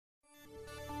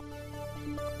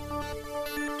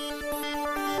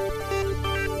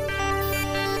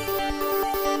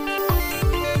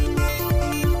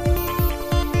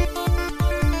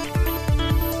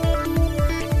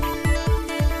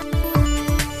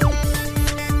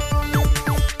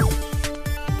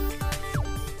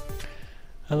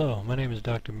is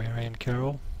Dr. Marion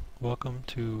Carroll. Welcome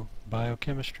to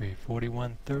Biochemistry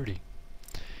 4130.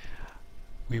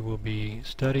 We will be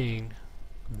studying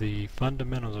the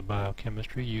fundamentals of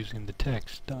biochemistry using the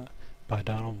text by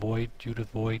Donald Voigt, Judith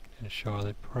Voigt, and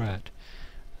Charlotte Pratt.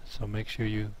 So make sure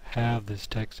you have this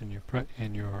text in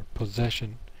your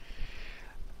possession.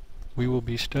 We will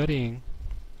be studying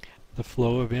the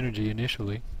flow of energy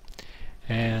initially,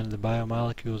 and the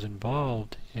biomolecules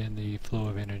involved in the flow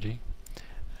of energy,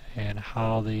 and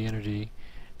how the energy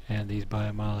and these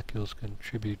biomolecules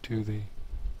contribute to the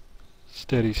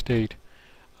steady state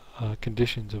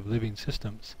conditions of living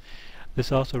systems.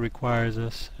 This also requires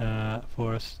us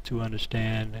for us to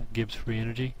understand Gibbs free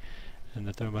energy and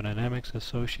the thermodynamics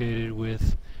associated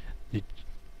with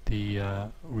the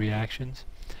reactions.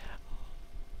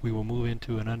 We will move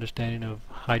into an understanding of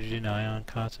hydrogen ion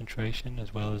concentration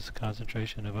as well as the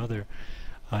concentration of other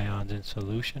ions in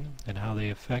solution and how they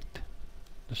affect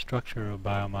the structure of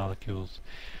biomolecules.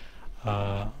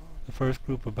 The first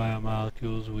group of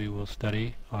biomolecules we will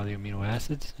study are the amino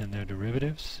acids and their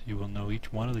derivatives. You will know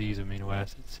each one of these amino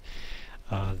acids,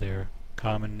 their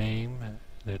common name,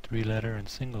 their three-letter and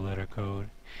single-letter code,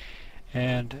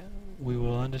 and we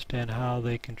will understand how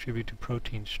they contribute to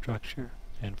protein structure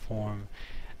and form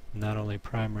not only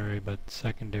primary but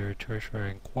secondary,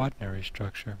 tertiary, and quaternary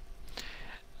structure.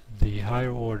 The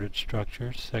higher ordered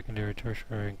structures, secondary,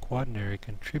 tertiary, and quaternary,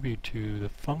 contribute to the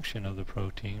function of the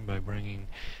protein by bringing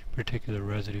particular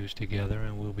residues together,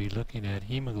 and we'll be looking at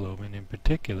hemoglobin in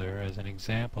particular as an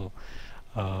example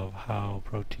of how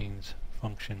proteins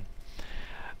function.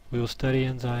 We will study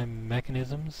enzyme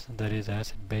mechanisms, that is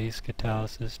acid-base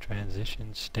catalysis,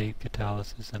 transition state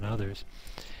catalysis, and others,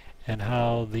 and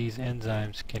how these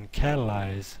enzymes can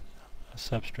catalyze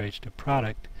substrates to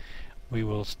product. We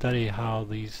will study how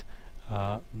this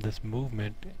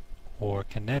movement or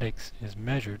kinetics is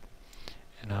measured,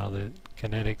 and how the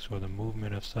kinetics or the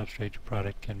movement of substrate to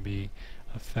product can be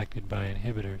affected by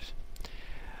inhibitors.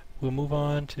 We'll move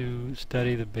on to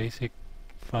study the basic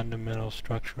fundamental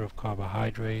structure of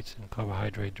carbohydrates and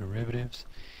carbohydrate derivatives,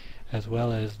 as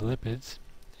well as lipids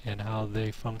and how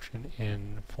they function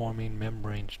in forming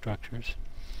membrane structures,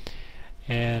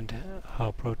 and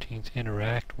how proteins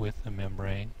interact with the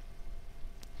membrane.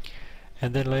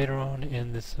 And then later on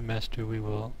in this semester we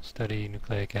will study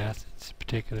nucleic acids,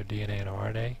 particular DNA and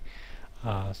RNA,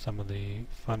 some of the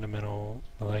fundamental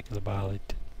molecular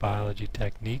biology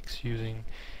techniques using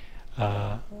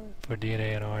for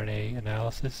DNA and RNA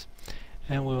analysis,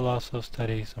 and we will also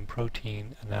study some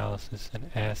protein analysis and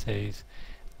assays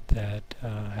that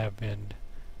have been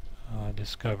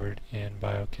discovered in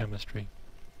biochemistry.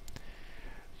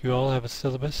 You all have a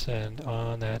syllabus, and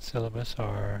on that syllabus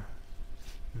are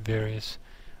various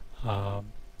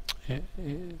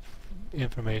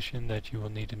information that you will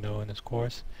need to know in this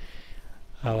course.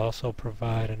 I'll also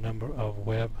provide a number of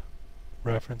web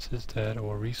references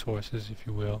or resources, if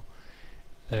you will,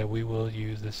 that we will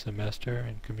use this semester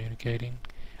in communicating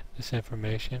this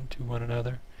information to one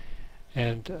another.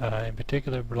 And in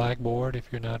particular, Blackboard. If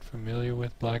you're not familiar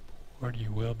with Blackboard,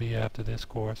 you will be after this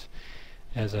course.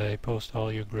 As I post all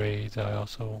your grades, I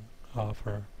also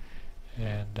offer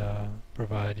and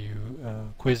provide you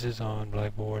quizzes on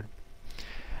Blackboard.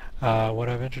 What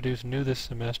I've introduced new this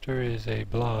semester is a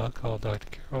blog called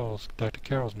Dr.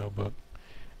 Carroll's Notebook,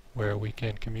 where we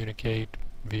can communicate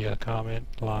via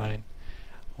comment line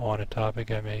on a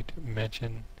topic I may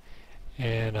mention,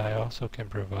 and I also can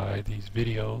provide these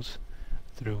videos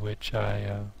through which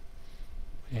I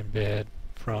embed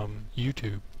from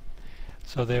YouTube.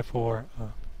 So therefore,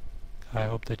 I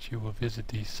hope that you will visit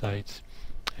these sites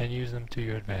and use them to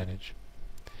your advantage.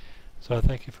 So I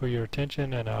thank you for your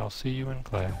attention, and I'll see you in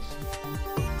class.